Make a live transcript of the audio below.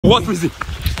What reason?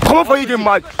 Come on for you, game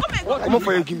mad. Come on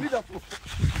for your game. Oh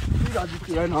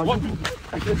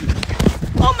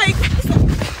my God.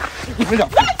 Give me that.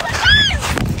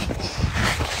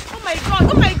 Oh my God.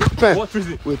 Oh my God. Pen. What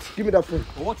reason? Wait, give me that phone.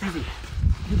 What reason?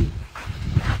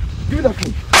 Give me that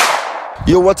phone.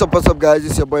 Yo, what's up, guys?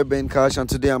 It's your boy Ben Cash, and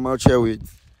today I'm out here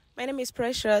with My name is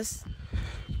Precious.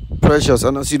 Precious,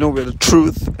 and as you know, we're the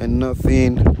truth and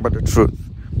nothing but the truth.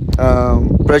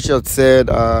 Precious said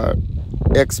her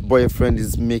ex-boyfriend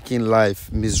is making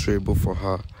life miserable for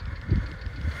her.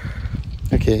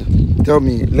 Okay, tell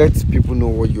me, let people know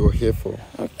what you're here for.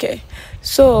 Okay.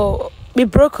 So we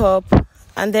broke up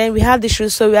and then we had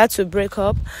issues, so we had to break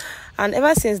up. And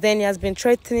ever since then, he has been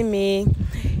threatening me.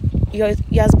 He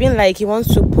has been like he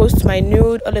wants to post my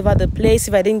nude all over the place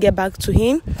if I didn't get back to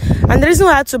him. And the reason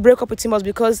why I had to break up with him was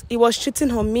because he was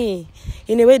cheating on me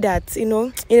in a way that, in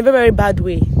a very, very bad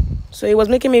way. So it was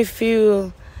making me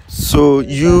feel... So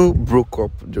you broke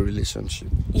up the relationship?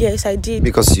 Yes, I did.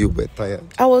 Because you were tired?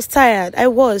 I was tired. I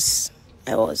was.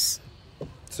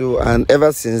 So, and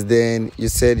ever since then, you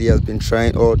said he has been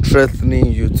trying or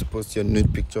threatening you to post your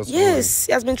nude pictures Yes, online.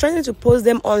 he has been trying to post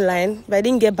them online, but I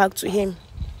didn't get back to him.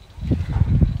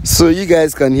 So you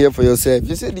guys can hear for yourself.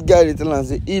 You said the guy returned and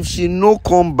said, if she no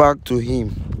come back to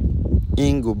him,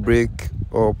 he go break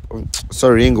up.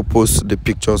 Sorry, he go post the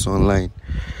pictures online.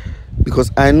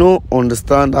 Because I don't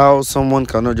understand how someone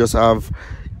cannot just have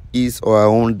his or her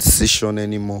own decision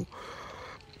anymore.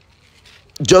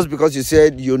 Just because you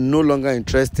said you're no longer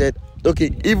interested.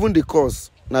 Okay, even the cause.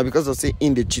 Now because of saying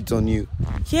they cheat on you.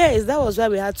 Yes, that was why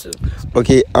we had to.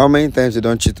 Okay, how many times they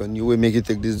don't cheat on you will make you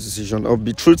take this decision? Or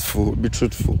be truthful, be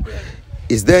truthful. Yeah.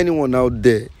 Is there anyone out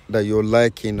there that you're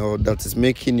liking or that is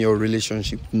making your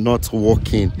relationship not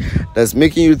working, that's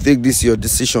making you take this your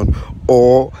decision,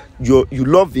 or you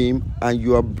love him and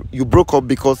you broke up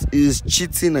because he's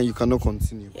cheating and you cannot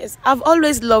continue? Yes, I've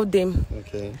always loved him.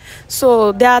 Okay.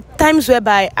 So there are times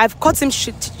whereby I've caught him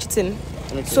cheating.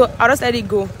 Okay. So I just let it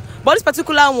go. But this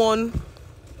particular one,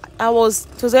 it was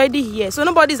already here. So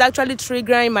nobody's actually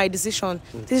triggering my decision.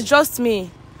 Okay. It's just me.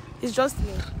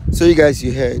 So you guys,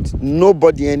 you heard,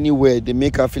 nobody anywhere, they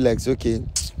make her feel like, okay,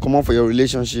 come on for your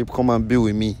relationship, come and be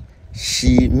with me.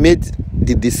 She made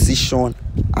the decision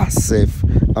herself,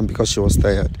 and because she was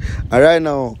tired. And right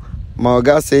now, my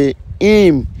guy say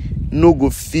him no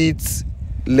go fit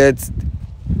let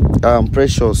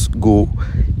Precious go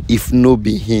if no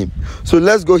be him. So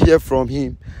let's go hear from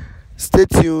him. Stay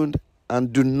tuned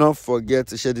and do not forget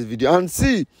to share this video. And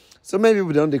see, so many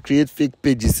people don't create fake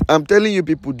pages. I'm telling you,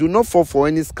 people, do not fall for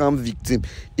any scam victim.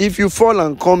 If you fall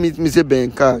and come meet me, say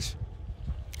Ben Cash,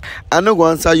 I'm not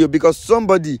going to answer you, because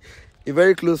somebody, a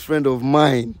very close friend of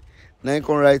mine, now you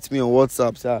can write me on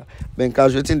WhatsApp, say, Ben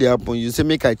Cash, waiting they happen. You say,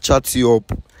 make I chat you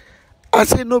up. I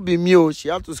say, no be me. She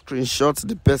have to screenshot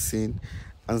the person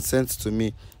and send it to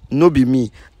me. No be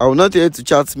me. I will not tell you to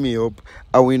chat me up.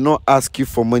 I will not ask you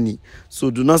for money. So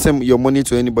do not send your money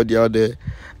to anybody out there.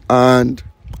 And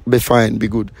be fine, be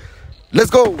good. Let's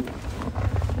go.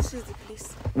 This is the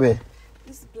place. Where?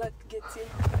 This black gate here.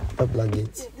 That black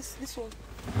gate? Yeah, this one.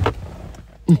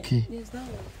 Okay. Yes, that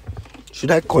one.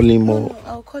 Should I call him or? No,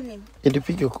 I'll call him. Yeah, you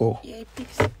pick your call. Yeah, he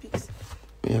picks.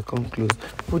 Yeah, come close.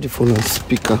 Put the phone on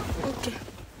speaker. Okay.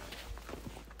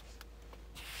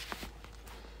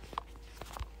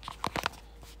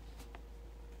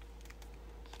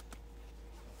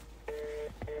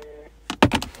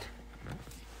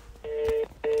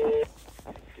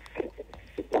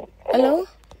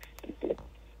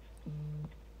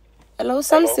 Hello,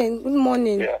 Samson. Good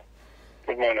morning. Yeah.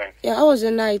 Good morning. Yeah, how was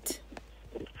your night?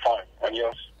 Fine. And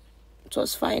yours? It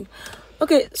was fine.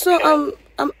 Okay, so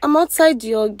I'm outside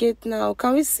your gate now.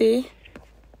 Can we see?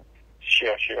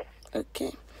 Sure.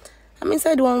 Okay. I'm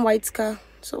inside one white car.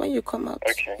 So when you come out,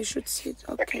 okay, you should see it.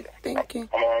 Okay. Thank you.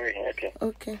 I'm on my way.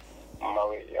 Okay. I'm on my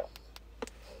way, yeah.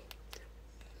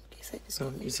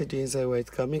 So you said the inside white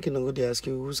car. Make him go there ask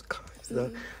you whose car is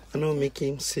that. And I'll make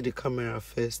him see the camera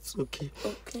first. Okay.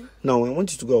 Now I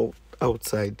want you to go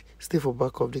outside. Stay for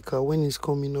back of the car. When he's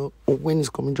coming up, or when he's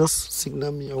coming, just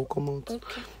signal me. I will come out.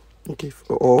 Okay.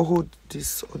 Or hold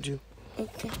this audio.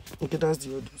 Okay, that's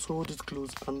the audio. So hold it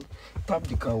close and tap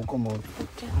the car. I will come out.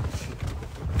 Okay.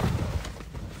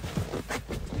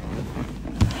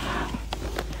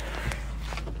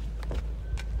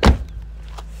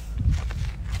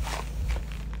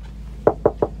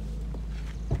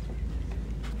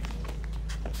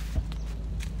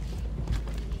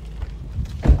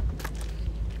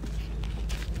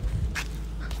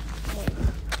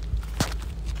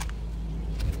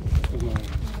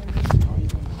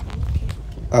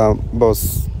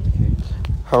 Boss,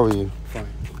 how are you? Fine.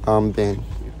 I'm Ben.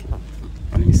 Okay.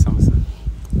 My name is Samson.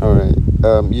 Alright.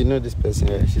 You know this person,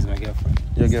 right? She's my girlfriend.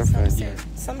 Your girlfriend?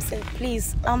 Samson,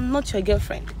 please, I'm not your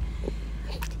girlfriend.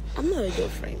 I'm not your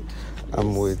girlfriend.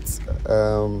 I'm with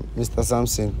Mr.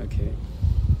 Samson. Okay.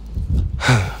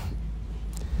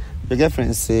 Your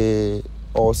girlfriend say,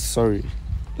 oh sorry.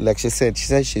 Like she said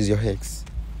she's your ex.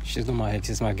 She's not my ex,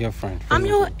 she's my girlfriend. I'm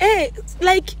your ex.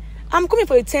 Like, I'm coming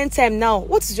for the 10th time now.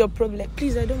 What is your problem?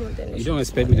 Please, I don't want any. You don't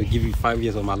expect me to give you 5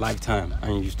 years of my lifetime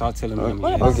and you start telling me I'm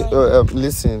your ex. Okay,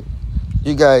 listen.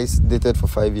 You guys dated for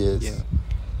 5 years.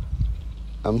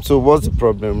 Yeah. So what's the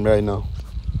problem right now?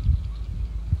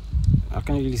 I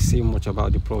can't really say much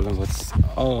about the problem, but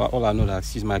all I know that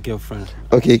she's my girlfriend.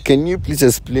 Okay, can you please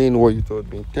explain what you told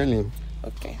me? Tell him.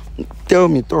 Okay. Tell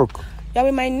me, talk. You're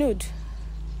with my nude.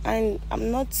 And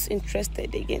I'm not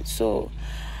interested again. So,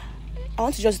 I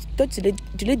want to just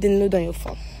delete the nude on your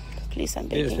phone. Please, I'm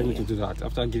begging You expect me to you. do that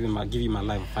after giving my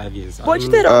life 5 years. But you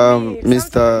did on me.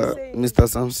 Mr.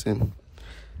 Samson,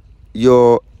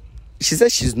 she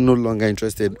said she's no longer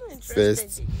interested.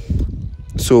 First.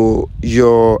 So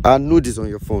her nude is on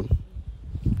your phone.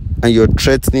 And you're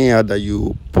threatening her that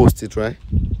you post it, right?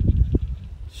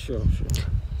 Sure.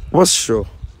 What's sure?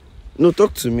 No,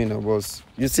 talk to me now, boss.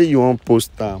 You say you won't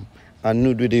post a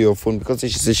nude with your phone because she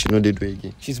said she know they do it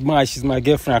again. She's my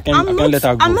girlfriend. I can't let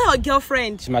her go. I'm not your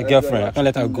girlfriend. She's my girlfriend. I can't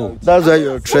let her go. That's why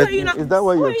you're threatening. Is that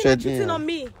why you're Why are you threatening? cheating on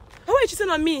me? Why are you cheating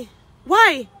on me?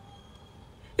 Why?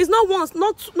 It's not once,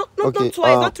 not twice,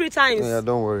 not 3 times. Yeah,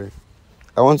 don't worry.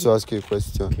 I want to ask you a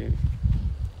question. Okay.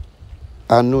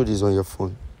 Her nude is on your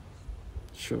phone.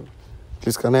 Sure.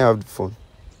 Please, can I have the phone?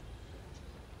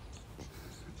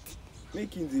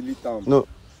 Make him delete them. No,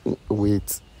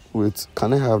 wait.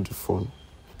 Can I have the phone?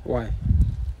 Why?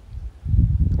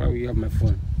 Why will you have my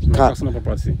phone? It's my personal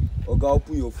property. Oga,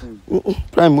 open your phone.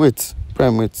 Prime, wait.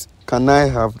 Can I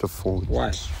have the phone?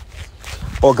 Why?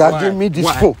 Oga, give me this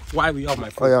phone. Why will you have my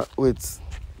phone? Oh yeah, wait.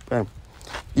 Prime.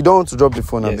 You don't want to drop the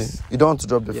phone, Yes. Abi? You don't want to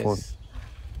drop the phone?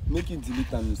 Make him delete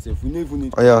them himself. We don't even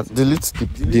need Oh yeah, to delete the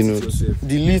Delete it note. yourself.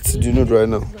 Delete the note right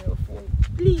now.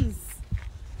 Please.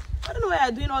 I don't know why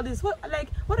you're doing all this. What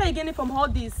are you getting from all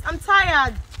this? I'm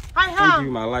tired. I I'll give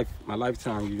you am. my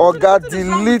lifetime. Oga, What is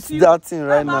wrong delete with you? that thing What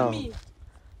right about now. me?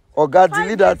 Oga, 5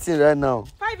 delete that years. thing right now.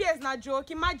 5 years now,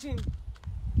 joke. Imagine.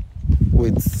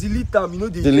 Wait. delete them. You know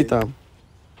they Delete them.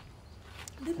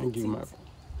 I'll give you my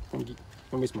phone.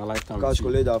 Don't waste my lifetime. Cash with you.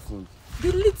 collect that phone.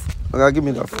 Delete. Oga, give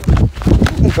me that phone.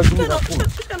 Turn off.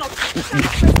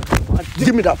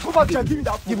 Give me that phone. Go back there. Give me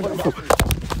that phone. Give me that phone.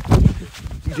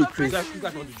 You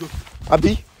guys want to joke.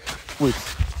 Abi, wait.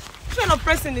 What kind of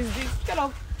person is this? What kind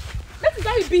of... That is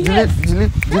how we behave.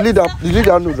 Delete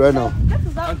that note right now. That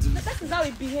is how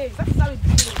we behave. That is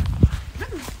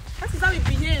how we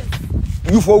behave.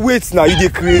 You for wait now. You dey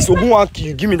crazy. So go and kill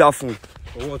you. Give me that phone.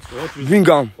 For what? For what reason? Bring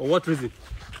am. For what reason?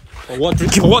 For what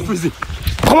reason? For what reason?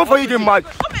 Come on for you, get mad.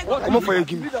 Oh Come on for you,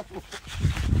 give me.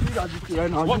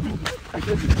 Right now. What?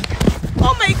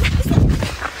 Oh my god.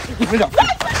 Give me that phone.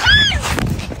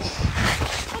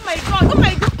 Oh my god. Oh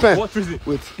my god. Pen. What reason?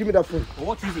 Wait, give me that phone. For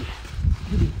what reason?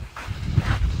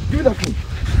 Give me that phone.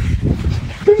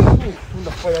 Give me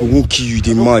that phone. We won't kill you.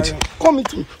 They mad. Come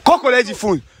with me. Come collect the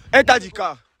phone. Enter the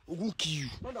car. We won't kill you.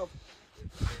 That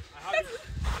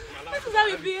is how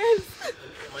we behave.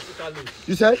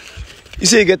 You said? You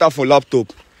say you get that for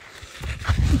laptop.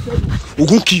 We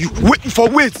won't kill you.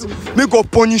 Wait. May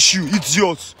God punish you,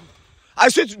 idiot. I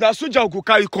swear to that soldier will go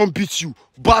carry come beat you,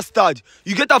 bastard.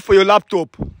 You get that for your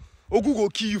laptop. Ogu go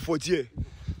kill you for there.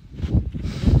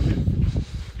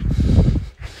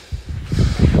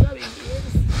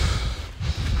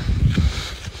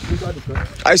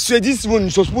 I swear this one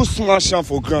is supposed to smash him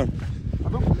for ground.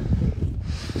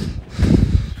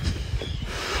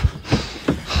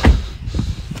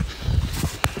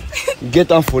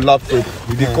 Get am for laptop.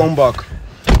 We dey come back.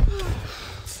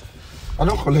 I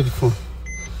don't collect the phone.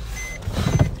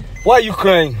 Why are you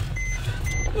crying?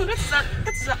 No, that is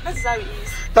how it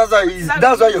is. That's how it is.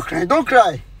 That's why you're crying. Don't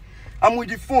cry. I'm with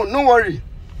the phone. No worry.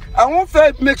 I won't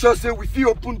first make sure say we fit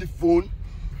open the phone,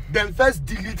 then first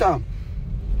delete them.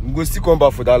 We go still come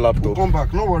back for that laptop. Come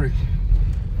back. No worry.